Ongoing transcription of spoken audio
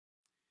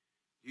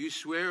Do you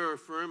swear or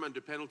affirm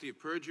under penalty of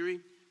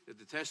perjury that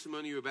the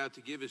testimony you're about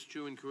to give is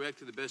true and correct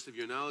to the best of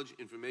your knowledge,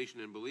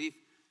 information, and belief?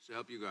 So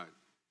help you God.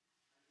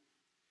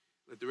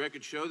 Let the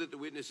record show that the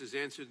witness has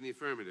answered in the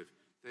affirmative.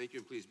 Thank you,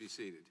 and please be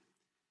seated.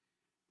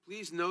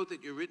 Please note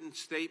that your written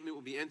statement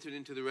will be entered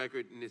into the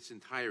record in its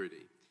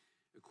entirety.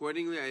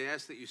 Accordingly, I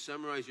ask that you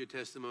summarize your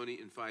testimony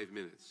in 5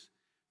 minutes.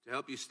 To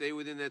help you stay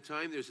within that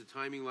time, there's a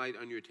timing light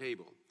on your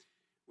table.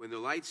 When the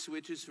light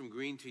switches from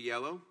green to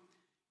yellow,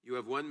 you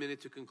have 1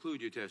 minute to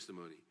conclude your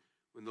testimony.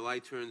 When the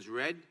light turns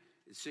red,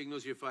 it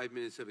signals your 5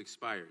 minutes have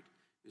expired.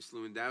 Ms.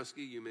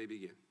 Lewandowski, you may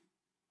begin.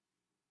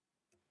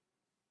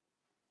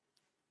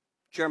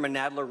 Chairman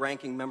Nadler,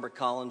 Ranking Member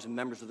Collins, and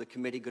members of the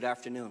committee, good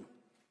afternoon.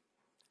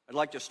 I'd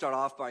like to start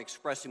off by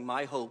expressing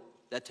my hope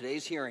that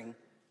today's hearing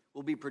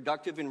will be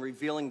productive in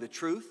revealing the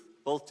truth,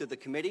 both to the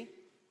committee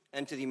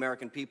and to the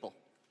American people.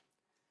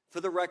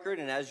 For the record,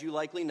 and as you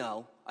likely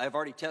know, I have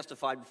already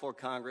testified before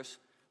Congress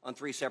on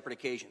 3 separate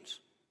occasions.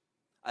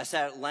 I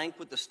sat at length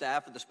with the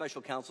staff of the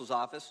Special Counsel's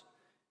Office.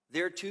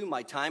 There, too,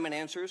 my time and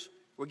answers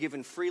were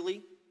given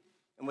freely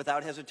and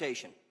without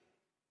hesitation.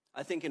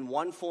 I think in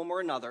one form or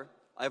another,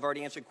 I have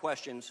already answered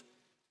questions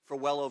for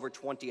well over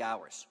 20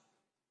 hours.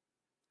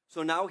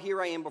 So now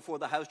here I am before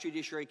the House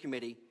Judiciary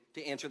Committee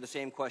to answer the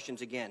same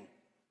questions again.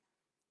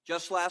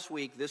 Just last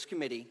week, this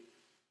committee,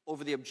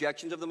 over the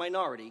objections of the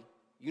minority,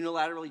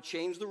 unilaterally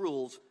changed the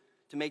rules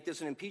to make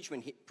this an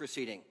impeachment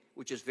proceeding,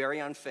 which is very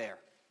unfair.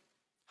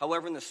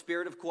 However, in the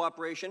spirit of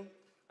cooperation,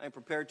 I am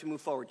prepared to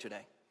move forward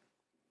today.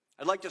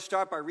 I'd like to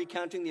start by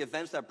recounting the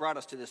events that brought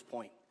us to this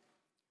point.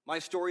 My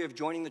story of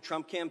joining the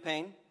Trump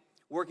campaign,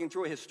 working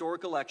through a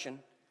historic election,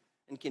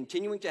 and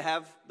continuing to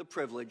have the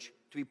privilege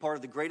to be part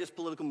of the greatest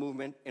political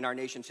movement in our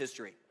nation's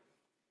history.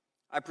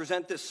 I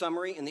present this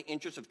summary in the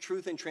interest of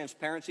truth and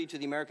transparency to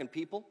the American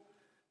people,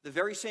 the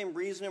very same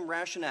reason and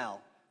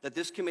rationale that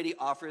this committee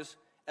offers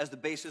as the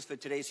basis for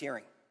today's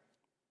hearing.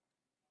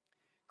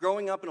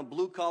 Growing up in a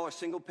blue-collar,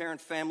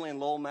 single-parent family in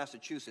Lowell,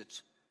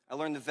 Massachusetts, I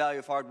learned the value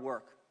of hard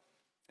work.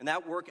 And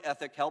that work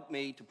ethic helped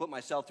me to put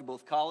myself through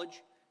both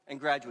college and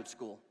graduate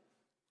school,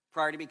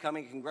 prior to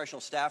becoming a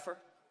congressional staffer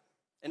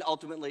and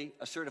ultimately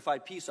a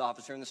certified peace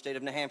officer in the state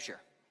of New Hampshire.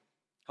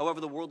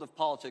 However, the world of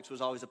politics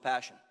was always a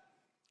passion.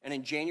 And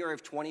in January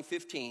of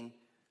 2015,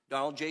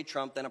 Donald J.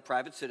 Trump, then a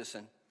private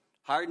citizen,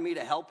 hired me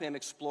to help him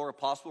explore a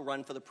possible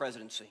run for the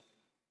presidency.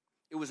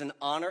 It was an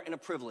honor and a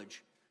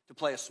privilege to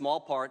play a small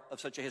part of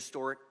such a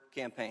historic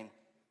campaign.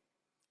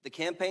 The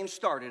campaign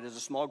started as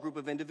a small group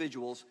of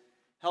individuals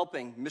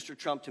helping Mr.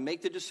 Trump to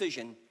make the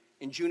decision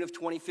in June of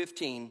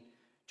 2015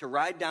 to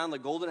ride down the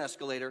golden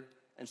escalator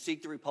and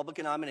seek the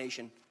Republican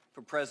nomination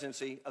for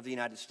presidency of the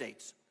United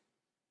States.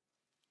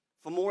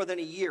 For more than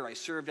a year, I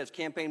served as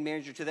campaign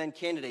manager to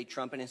then-candidate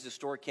Trump in his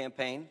historic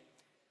campaign,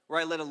 where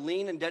I led a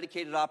lean and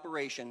dedicated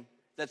operation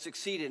that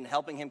succeeded in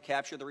helping him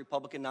capture the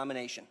Republican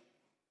nomination.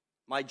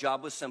 My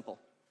job was simple: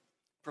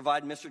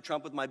 provide Mr.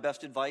 Trump with my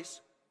best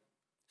advice,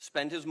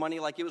 spend his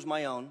money like it was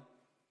my own,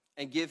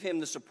 and give him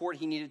the support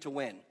he needed to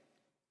win.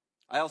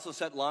 I also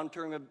set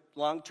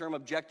long-term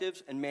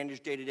objectives and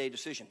managed day-to-day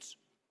decisions.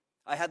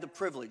 I had the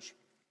privilege,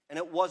 and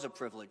it was a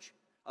privilege,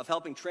 of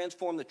helping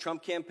transform the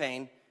Trump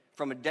campaign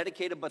from a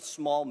dedicated but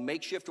small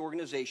makeshift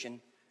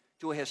organization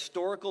to a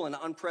historical and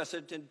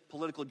unprecedented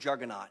political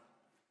juggernaut.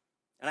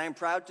 And I am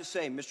proud to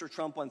say Mr.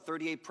 Trump won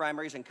 38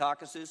 primaries and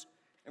caucuses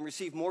and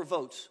received more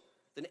votes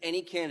than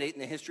any candidate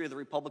in the history of the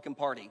Republican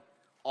Party,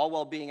 all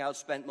while being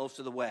outspent most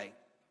of the way.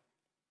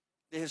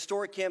 The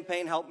historic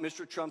campaign helped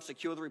Mr. Trump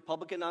secure the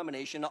Republican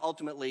nomination and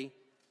ultimately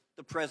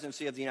the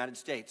presidency of the United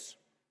States.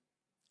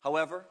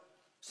 However,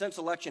 since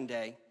Election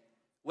Day,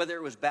 whether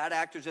it was bad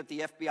actors at the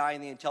FBI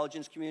and the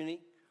intelligence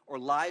community or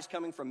lies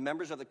coming from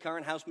members of the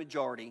current House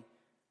majority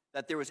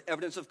that there was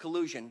evidence of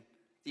collusion,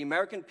 the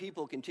American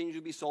people continue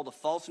to be sold a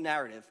false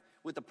narrative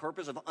with the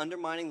purpose of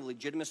undermining the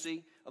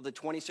legitimacy of the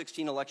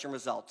 2016 election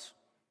results.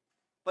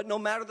 But no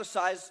matter the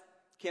size,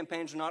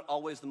 campaigns are not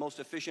always the most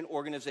efficient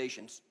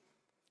organizations.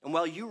 And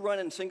while you run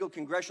in single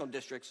congressional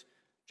districts,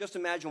 just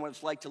imagine what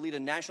it's like to lead a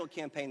national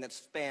campaign that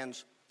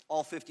spans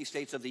all 50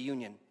 states of the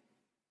Union.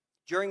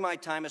 During my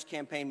time as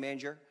campaign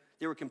manager,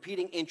 there were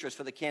competing interests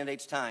for the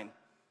candidate's time,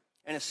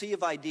 and a sea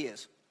of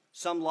ideas,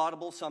 some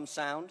laudable, some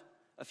sound,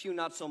 a few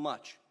not so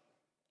much,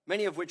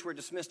 many of which were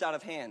dismissed out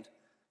of hand.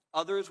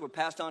 Others were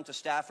passed on to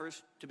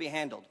staffers to be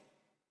handled.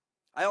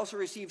 I also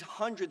received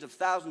hundreds of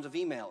thousands of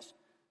emails,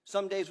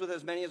 some days with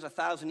as many as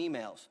 1,000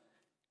 emails.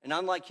 And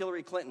unlike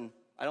Hillary Clinton,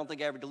 I don't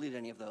think I ever deleted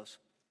any of those.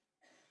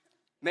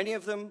 Many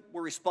of them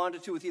were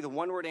responded to with either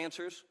one-word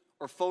answers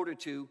or forwarded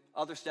to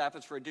other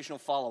staffers for additional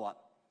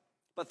follow-up.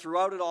 But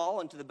throughout it all,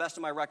 and to the best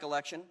of my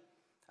recollection,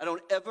 I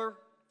don't ever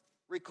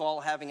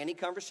recall having any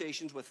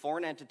conversations with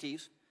foreign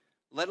entities,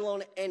 let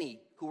alone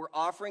any who were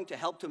offering to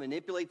help to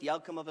manipulate the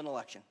outcome of an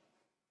election.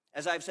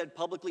 As I've said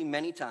publicly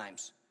many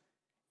times,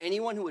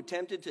 anyone who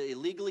attempted to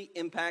illegally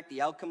impact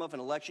the outcome of an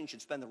election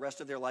should spend the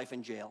rest of their life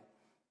in jail.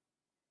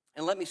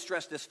 And let me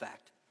stress this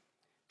fact.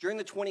 During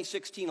the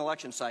 2016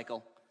 election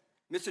cycle,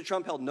 Mr.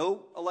 Trump held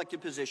no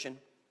elected position.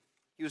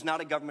 He was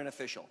not a government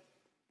official.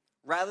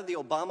 Rather, the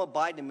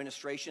Obama-Biden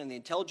administration and the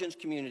intelligence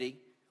community,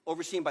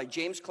 overseen by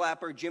James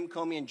Clapper, Jim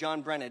Comey, and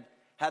John Brennan,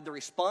 had the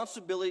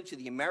responsibility to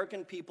the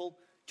American people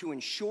to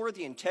ensure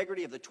the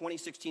integrity of the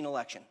 2016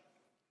 election.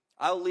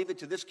 I will leave it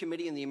to this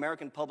committee and the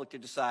American public to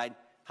decide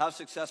how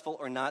successful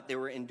or not they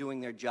were in doing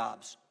their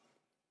jobs.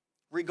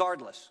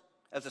 Regardless,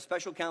 as the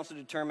special counsel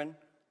determined,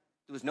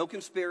 there was no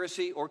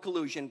conspiracy or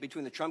collusion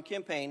between the Trump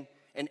campaign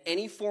and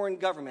any foreign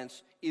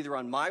governments, either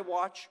on my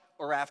watch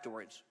or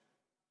afterwards.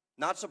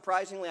 Not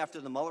surprisingly, after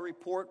the Mueller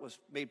report was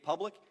made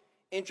public,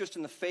 interest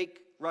in the fake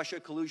Russia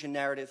collusion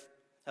narrative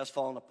has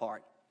fallen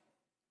apart.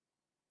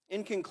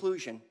 In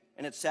conclusion,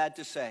 and it's sad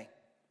to say,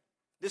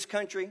 this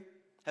country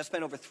has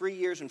spent over 3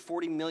 years and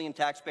 $40 million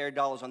taxpayer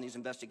dollars on these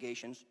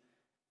investigations,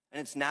 and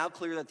it's now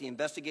clear that the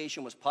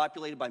investigation was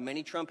populated by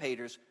many Trump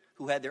haters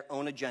who had their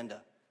own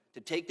agenda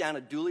to take down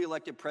a duly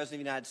elected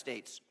president of the United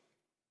States.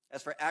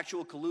 As for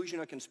actual collusion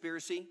or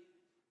conspiracy,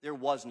 there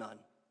was none.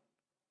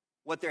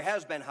 What there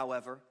has been,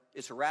 however,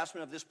 is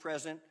harassment of this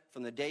president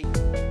from the day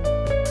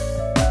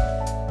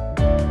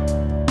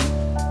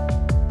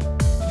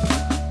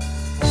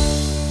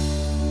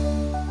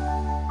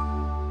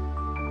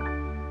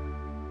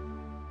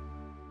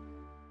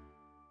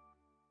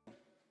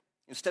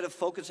Instead of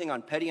focusing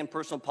on petty and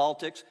personal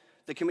politics,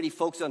 the committee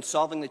focused on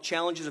solving the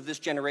challenges of this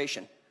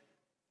generation.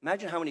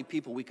 Imagine how many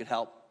people we could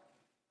help,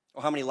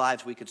 or how many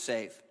lives we could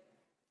save.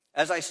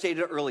 As I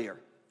stated earlier,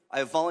 I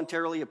have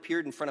voluntarily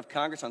appeared in front of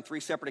Congress on 3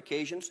 separate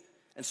occasions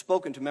and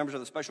spoken to members of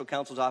the Special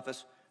Counsel's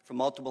office for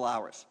multiple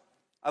hours.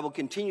 I will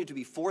continue to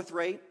be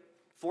forthright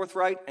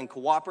and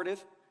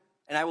cooperative,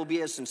 and I will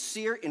be as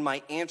sincere in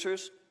my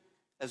answers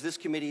as this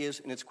committee is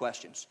in its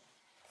questions.